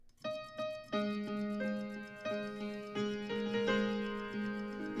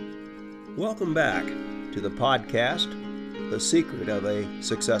Welcome back to the podcast, The Secret of a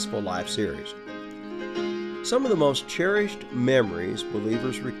Successful Life series. Some of the most cherished memories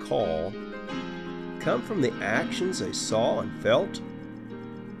believers recall come from the actions they saw and felt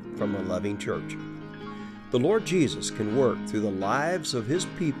from a loving church. The Lord Jesus can work through the lives of His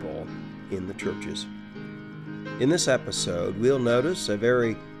people in the churches. In this episode, we'll notice a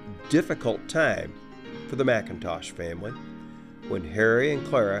very difficult time for the Macintosh family when Harry and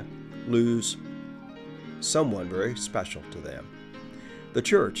Clara lose someone very special to them. The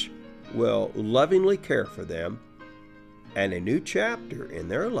church will lovingly care for them, and a new chapter in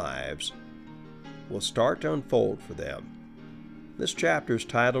their lives will start to unfold for them. This chapter is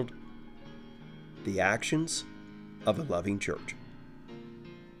titled, The Actions of a Loving Church.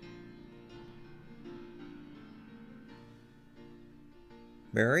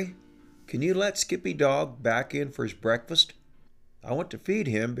 Mary, can you let Skippy Dog back in for his breakfast? I want to feed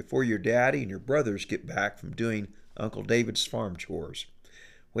him before your daddy and your brothers get back from doing Uncle David's farm chores.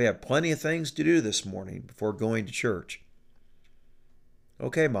 We have plenty of things to do this morning before going to church.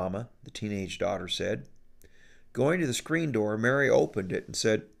 Okay, Mama, the teenage daughter said. Going to the screen door, Mary opened it and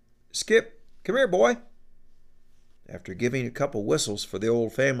said, Skip, come here, boy. After giving a couple whistles for the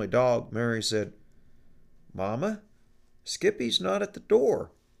old family dog, Mary said, Mama, Skippy's not at the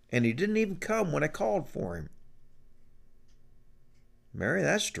door, and he didn't even come when I called for him. Mary,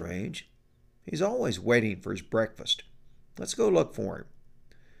 that's strange. He's always waiting for his breakfast. Let's go look for him.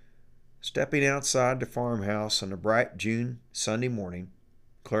 Stepping outside the farmhouse on a bright June Sunday morning,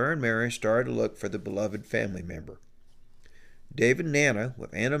 Clara and Mary started to look for the beloved family member. David and Anna,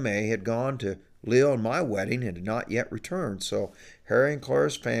 with Anna May, had gone to Leo and my wedding and had not yet returned, so Harry and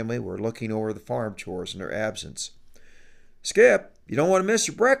Clara's family were looking over the farm chores in their absence. Skip, you don't want to miss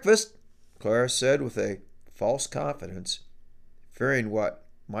your breakfast, Clara said with a false confidence, fearing what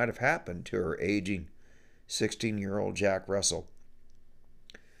might have happened to her aging 16-year-old Jack Russell.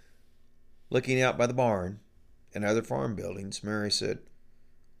 Looking out by the barn and other farm buildings, Mary said,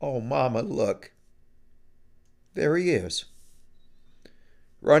 Oh, Mama, look. There he is.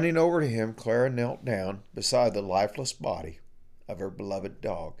 Running over to him, Clara knelt down beside the lifeless body of her beloved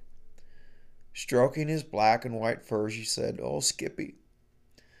dog. Stroking his black and white fur, she said, Oh, Skippy,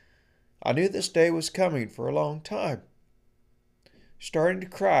 I knew this day was coming for a long time. Starting to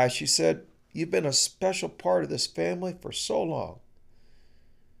cry, she said, You've been a special part of this family for so long.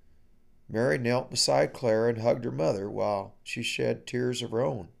 Mary knelt beside Clara and hugged her mother while she shed tears of her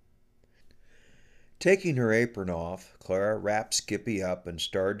own. Taking her apron off, Clara wrapped Skippy up and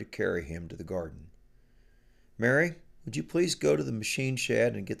started to carry him to the garden. Mary, would you please go to the machine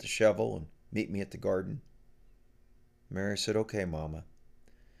shed and get the shovel and meet me at the garden? Mary said, Okay, Mama.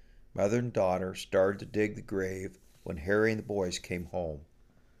 Mother and daughter started to dig the grave when Harry and the boys came home.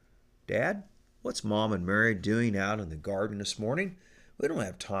 Dad, what's Mom and Mary doing out in the garden this morning? We don't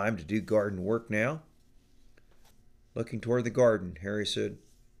have time to do garden work now. Looking toward the garden, Harry said,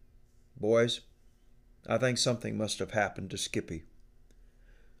 Boys, I think something must have happened to Skippy.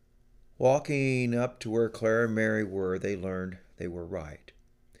 Walking up to where Clara and Mary were, they learned they were right.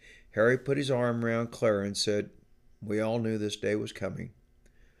 Harry put his arm around Clara and said, We all knew this day was coming.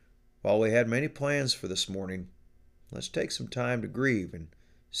 While we had many plans for this morning, let's take some time to grieve and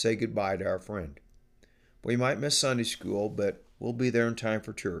say goodbye to our friend. We might miss Sunday school, but we'll be there in time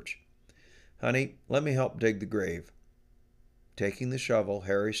for church. Honey, let me help dig the grave. Taking the shovel,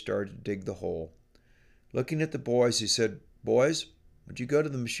 Harry started to dig the hole. Looking at the boys, he said, Boys, would you go to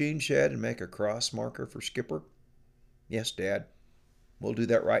the machine shed and make a cross marker for Skipper? Yes, Dad. We'll do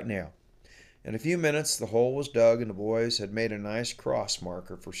that right now. In a few minutes, the hole was dug and the boys had made a nice cross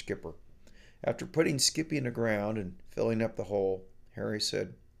marker for Skipper. After putting Skippy in the ground and filling up the hole, Harry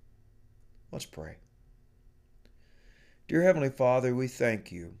said, Let's pray. Dear Heavenly Father, we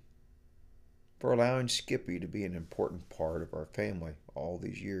thank you for allowing Skippy to be an important part of our family all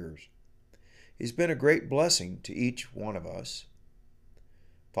these years. He's been a great blessing to each one of us.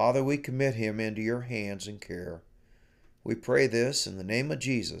 Father, we commit him into your hands and care. We pray this in the name of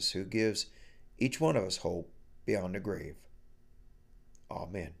Jesus, who gives each one of us hope beyond the grave.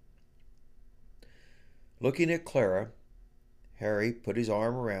 Amen. Looking at Clara, Harry put his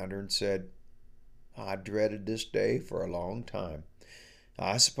arm around her and said, I dreaded this day for a long time.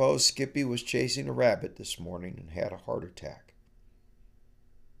 I suppose Skippy was chasing a rabbit this morning and had a heart attack.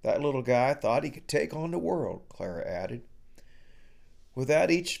 That little guy thought he could take on the world, Clara added. With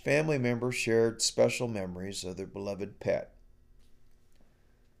that, each family member shared special memories of their beloved pet.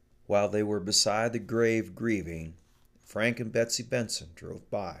 While they were beside the grave grieving, Frank and Betsy Benson drove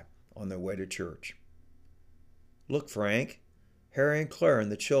by on their way to church. "Look, Frank, Harry and Clara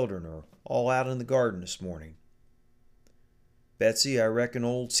and the children are all out in the garden this morning. Betsy, I reckon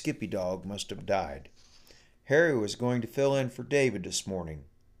old Skippy dog must have died. Harry was going to fill in for David this morning.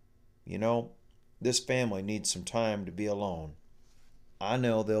 You know, this family needs some time to be alone. I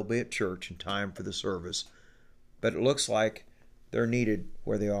know they'll be at church in time for the service, but it looks like they're needed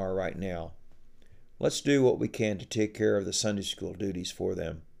where they are right now. Let's do what we can to take care of the Sunday school duties for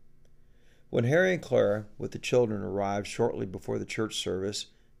them." When Harry and Clara with the children arrived shortly before the church service,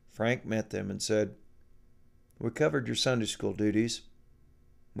 Frank met them and said, "We covered your Sunday school duties.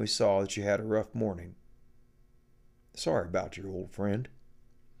 We saw that you had a rough morning. Sorry about your old friend."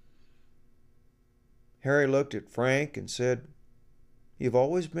 Harry looked at Frank and said, "You've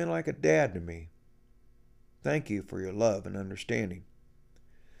always been like a dad to me. Thank you for your love and understanding."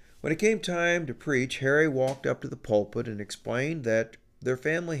 When it came time to preach, Harry walked up to the pulpit and explained that their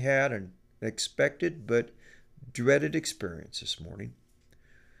family had an expected but dreaded experience this morning.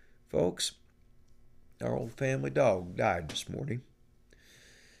 "Folks, our old family dog died this morning.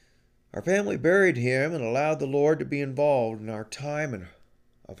 Our family buried him and allowed the Lord to be involved in our time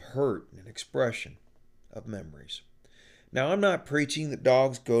of hurt and expression of memories. Now, I'm not preaching that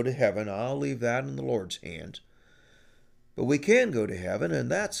dogs go to heaven. I'll leave that in the Lord's hands. But we can go to heaven, and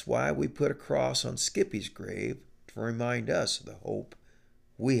that's why we put a cross on Skippy's grave to remind us of the hope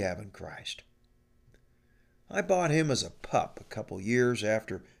we have in Christ. I bought him as a pup a couple years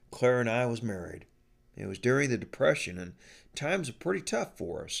after Clara and I was married. It was during the Depression, and times were pretty tough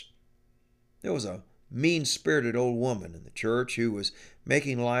for us. There was a mean-spirited old woman in the church who was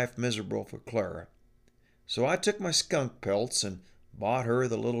making life miserable for Clara. So I took my skunk pelts and bought her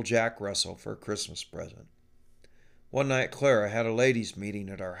the little Jack Russell for a Christmas present. One night Clara had a ladies' meeting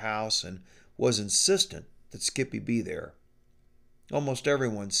at our house and was insistent that Skippy be there. Almost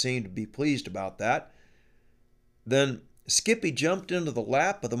everyone seemed to be pleased about that. Then Skippy jumped into the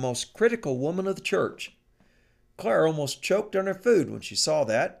lap of the most critical woman of the church. Clara almost choked on her food when she saw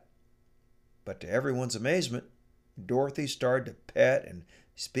that. But to everyone's amazement, Dorothy started to pet and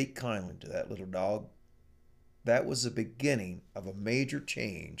speak kindly to that little dog. That was the beginning of a major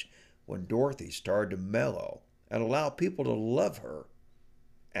change when Dorothy started to mellow and allow people to love her,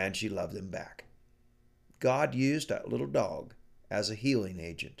 and she loved them back. God used that little dog as a healing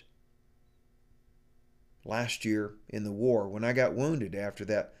agent. Last year in the war, when I got wounded after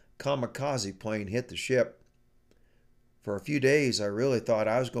that kamikaze plane hit the ship, for a few days I really thought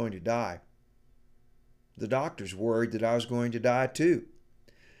I was going to die. The doctors worried that I was going to die too.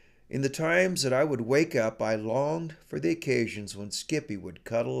 In the times that I would wake up, I longed for the occasions when Skippy would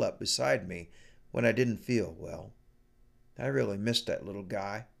cuddle up beside me when I didn't feel well. I really missed that little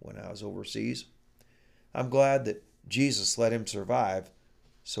guy when I was overseas. I'm glad that Jesus let him survive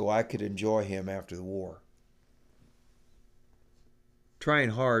so I could enjoy him after the war.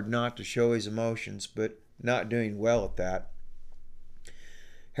 Trying hard not to show his emotions, but not doing well at that,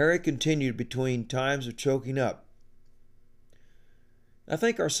 Harry continued between times of choking up. I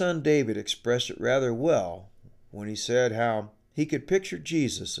think our son David expressed it rather well when he said how he could picture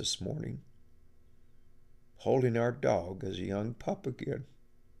Jesus this morning, holding our dog as a young pup again,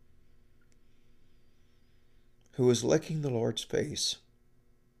 who was licking the Lord's face,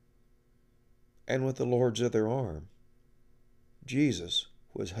 and with the Lord's other arm, Jesus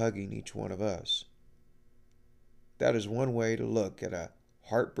was hugging each one of us. That is one way to look at a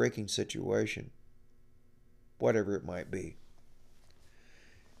heartbreaking situation, whatever it might be.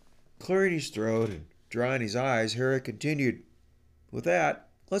 Clearing his throat and drying his eyes, Harry continued, "With that,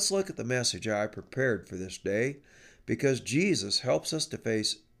 let's look at the message I prepared for this day, because Jesus helps us to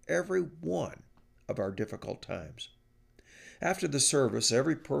face every one of our difficult times." After the service,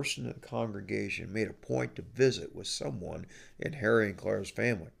 every person in the congregation made a point to visit with someone in Harry and Clara's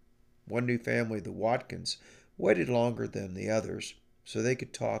family. One new family, the Watkins, waited longer than the others so they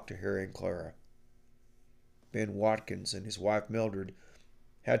could talk to Harry and Clara. Ben Watkins and his wife Mildred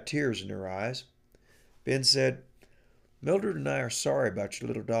had tears in their eyes. Ben said, "Mildred and I are sorry about your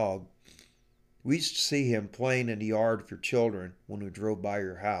little dog. We used to see him playing in the yard with your children when we drove by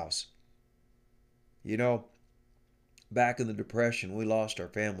your house. You know, back in the Depression, we lost our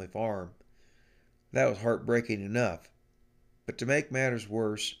family farm. That was heartbreaking enough. But to make matters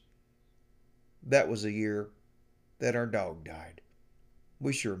worse, that was the year that our dog died.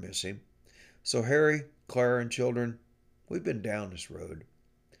 We sure miss him. So Harry, Clara, and children, we've been down this road.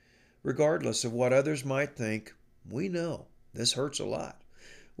 Regardless of what others might think, we know this hurts a lot.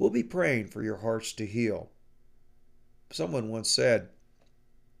 We'll be praying for your hearts to heal. Someone once said,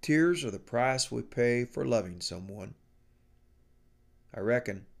 'Tears are the price we pay for loving someone.' I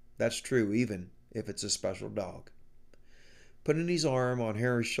reckon That's true even if it's a special dog. Putting his arm on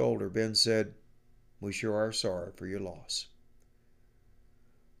Harry's shoulder, Ben said, "We sure are sorry for your loss."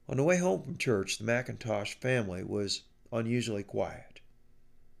 On the way home from church, the Macintosh family was unusually quiet.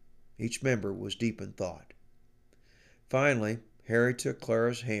 Each member was deep in thought. Finally, Harry took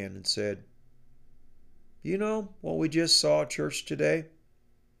Clara's hand and said, "You know what we just saw at church today?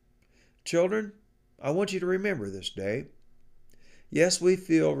 Children, I want you to remember this day. Yes, we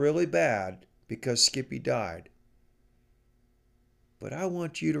feel really bad because Skippy died. But I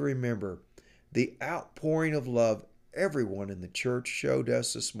want you to remember the outpouring of love everyone in the church showed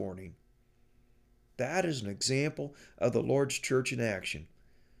us this morning. That is an example of the Lord's church in action.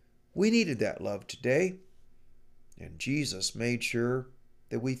 We needed that love today, and Jesus made sure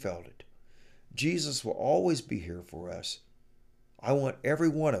that we felt it. Jesus will always be here for us. I want every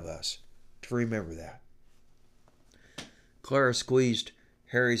one of us to remember that." Clara squeezed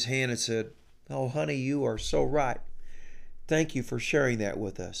Harry's hand and said, "Oh, honey, you are so right. Thank you for sharing that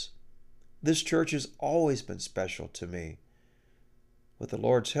with us. This church has always been special to me. With the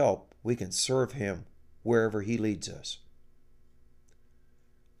Lord's help, we can serve Him wherever He leads us."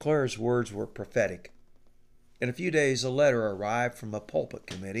 Clara's words were prophetic. In a few days, a letter arrived from a pulpit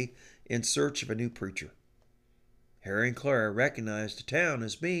committee in search of a new preacher. Harry and Clara recognized the town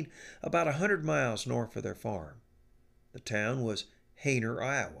as being about 100 miles north of their farm. The town was Hainer,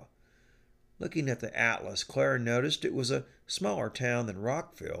 Iowa. Looking at the atlas, Clara noticed it was a smaller town than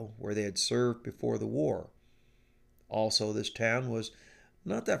Rockville, where they had served before the war. Also, this town was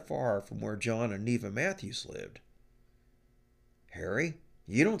not that far from where John and Neva Matthews lived. "Harry,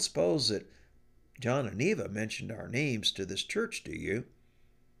 you don't suppose that John and Neva mentioned our names to this church, do you?"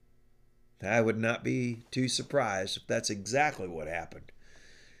 "I would not be too surprised if that's exactly what happened."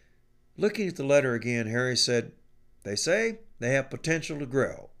 Looking at the letter again, Harry said, "They say they have potential to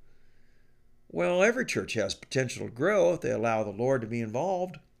grow." Well, every church has potential to grow if they allow the Lord to be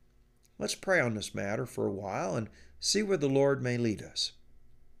involved. Let's pray on this matter for a while and see where the Lord may lead us.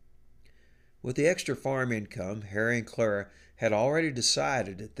 With the extra farm income, Harry and Clara had already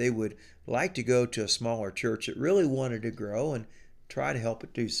decided that they would like to go to a smaller church that really wanted to grow and try to help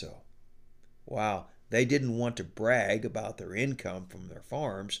it do so. While they didn't want to brag about their income from their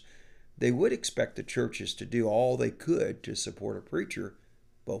farms, they would expect the churches to do all they could to support a preacher,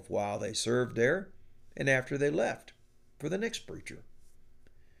 both while they served there and after they left for the next preacher.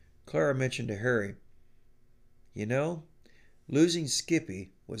 Clara mentioned to Harry, "You know, losing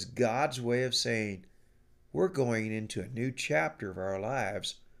Skippy was God's way of saying, we're going into a new chapter of our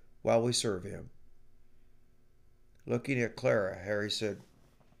lives while we serve Him." Looking at Clara, Harry said,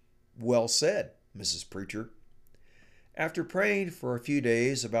 "Well said, Mrs. Preacher." After praying for a few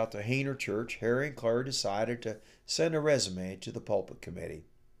days about the Hainer Church, Harry and Clara decided to send a resume to the pulpit committee.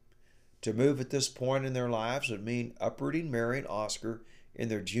 To move at this point in their lives would mean uprooting Mary and Oscar in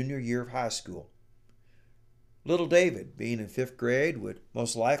their junior year of high school. Little David, being in 5th grade, would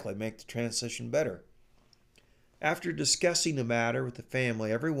most likely make the transition better. After discussing the matter with the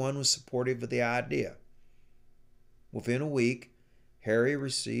family, everyone was supportive of the idea. Within a week, Harry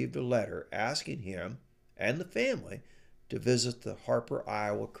received a letter asking him and the family to visit the Harper,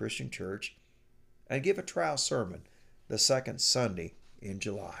 Iowa Christian Church and give a trial sermon the second Sunday in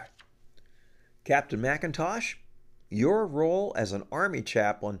July. "Captain Macintosh, your role as an Army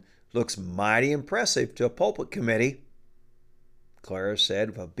chaplain looks mighty impressive to a pulpit committee," Clara said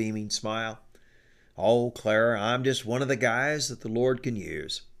with a beaming smile. "Oh, Clara, I'm just one of the guys that the Lord can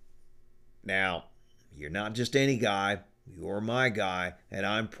use." "Now, you're not just any guy. You're my guy, and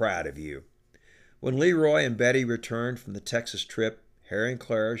I'm proud of you." When LeRoy and Betty returned from the Texas trip, Harry and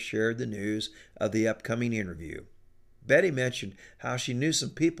Clara shared the news of the upcoming interview. Betty mentioned how she knew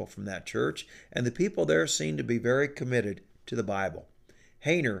some people from that church, and the people there seemed to be very committed to the Bible.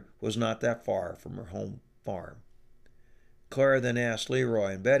 Hainer was not that far from her home farm. Clara then asked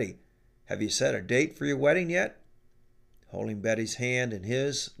LeRoy and Betty, "Have you set a date for your wedding yet?" Holding Betty's hand in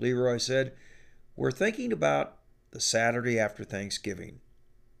his, LeRoy said, "We're thinking about the Saturday after Thanksgiving."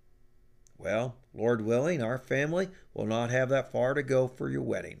 "Well, Lord willing, our family will not have that far to go for your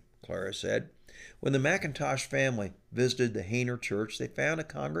wedding," Clara said. When the Macintosh family visited the Hainer Church, they found a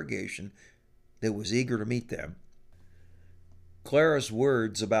congregation that was eager to meet them. Clara's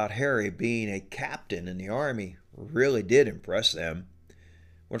words about Harry being a captain in the Army really did impress them.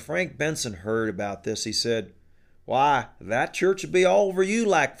 When Frank Benson heard about this, he said, "Why, that church will be all over you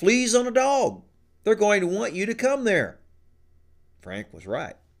like fleas on a dog. They're going to want you to come there." Frank was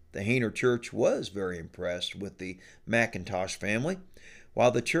right. The Hainer Church was very impressed with the Macintosh family.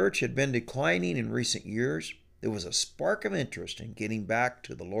 While the church had been declining in recent years, there was a spark of interest in getting back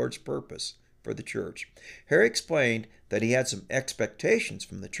to the Lord's purpose for the church. Harry explained that he had some expectations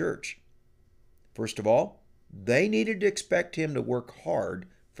from the church. First of all, they needed to expect him to work hard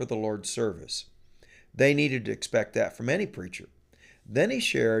for the Lord's service. They needed to expect that from any preacher. Then he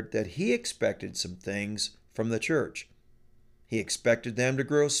shared that he expected some things from the church. He expected them to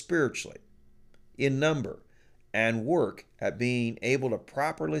grow spiritually, in number, and work at being able to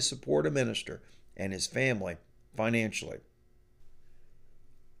properly support a minister and his family financially.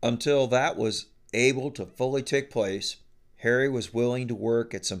 Until that was able to fully take place, Harry was willing to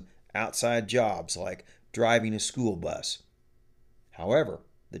work at some outside jobs like driving a school bus. However,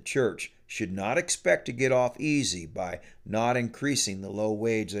 the church should not expect to get off easy by not increasing the low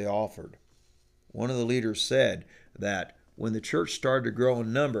wage they offered. One of the leaders said that when the church started to grow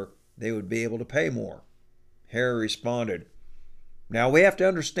in number, they would be able to pay more. Harry responded, "Now we have to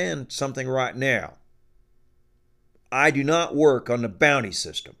understand something right now. I do not work on the bounty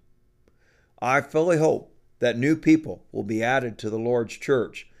system. I fully hope that new people will be added to the Lord's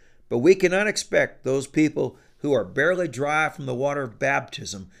church, but we cannot expect those people who are barely dry from the water of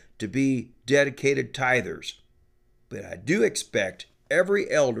baptism to be dedicated tithers. But I do expect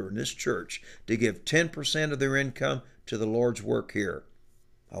every elder in this church to give 10% of their income to the Lord's work here.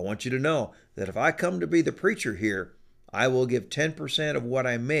 I want you to know that if I come to be the preacher here, I will give 10% of what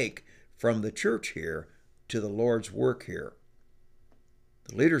I make from the church here to the Lord's work here."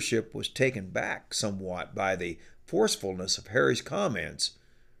 The leadership was taken back somewhat by the forcefulness of Harry's comments,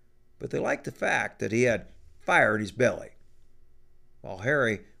 but they liked the fact that he had fire in his belly. While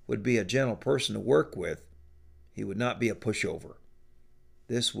Harry would be a gentle person to work with, he would not be a pushover.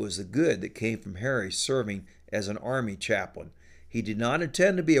 This was the good that came from Harry serving as an army chaplain. He did not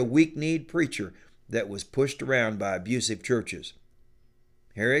intend to be a weak-kneed preacher that was pushed around by abusive churches.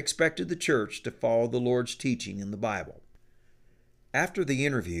 Harry expected the church to follow the Lord's teaching in the Bible. After the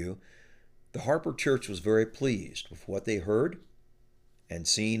interview, the Harper Church was very pleased with what they heard and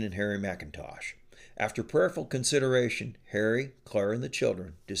seen in Harry Macintosh. After prayerful consideration, Harry, Clara, and the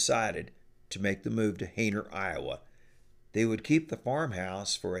children decided to make the move to Hainer, Iowa. They would keep the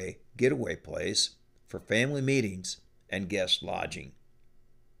farmhouse for a getaway place for family meetings and guest lodging.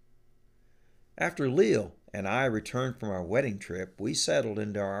 After Leo and I returned from our wedding trip, we settled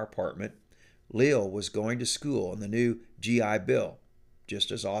into our apartment. Leo was going to school in the new GI Bill,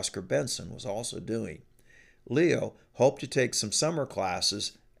 just as Oscar Benson was also doing. Leo hoped to take some summer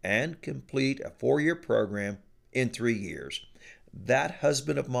classes and complete a 4-year program in 3 years. That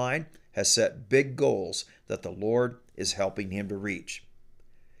husband of mine has set big goals that the Lord is helping him to reach.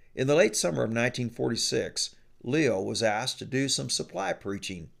 In the late summer of 1946, Leo was asked to do some supply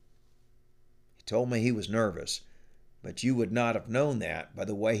preaching. He told me he was nervous, but you would not have known that by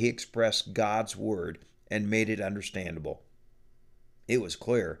the way he expressed God's word and made it understandable. It was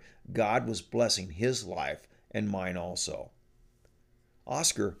clear God was blessing his life and mine also.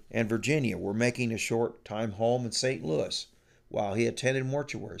 Oscar and Virginia were making a short-time home in St. Louis while he attended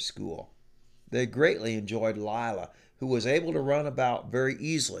mortuary school. They greatly enjoyed Lila, who was able to run about very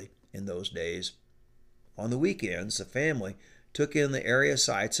easily in those days. On the weekends, the family took in the area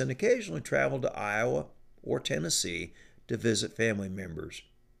sights and occasionally traveled to Iowa or Tennessee to visit family members.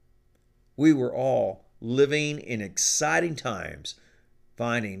 We were all living in exciting times,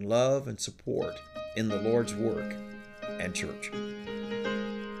 finding love and support in the Lord's work and church.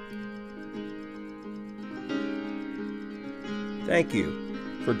 Thank you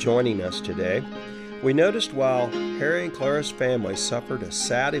for joining us today. We noticed while Harry and Clara's family suffered a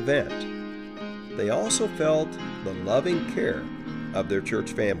sad event, they also felt the loving care of their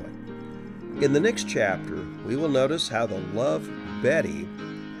church family. In the next chapter, we will notice how the love Betty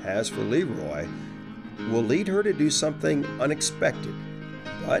has for LeRoy will lead her to do something unexpected,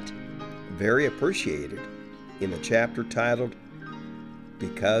 but very appreciated, in a chapter titled,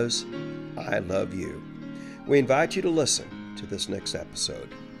 Because I Love You. We invite you to listen to this next episode.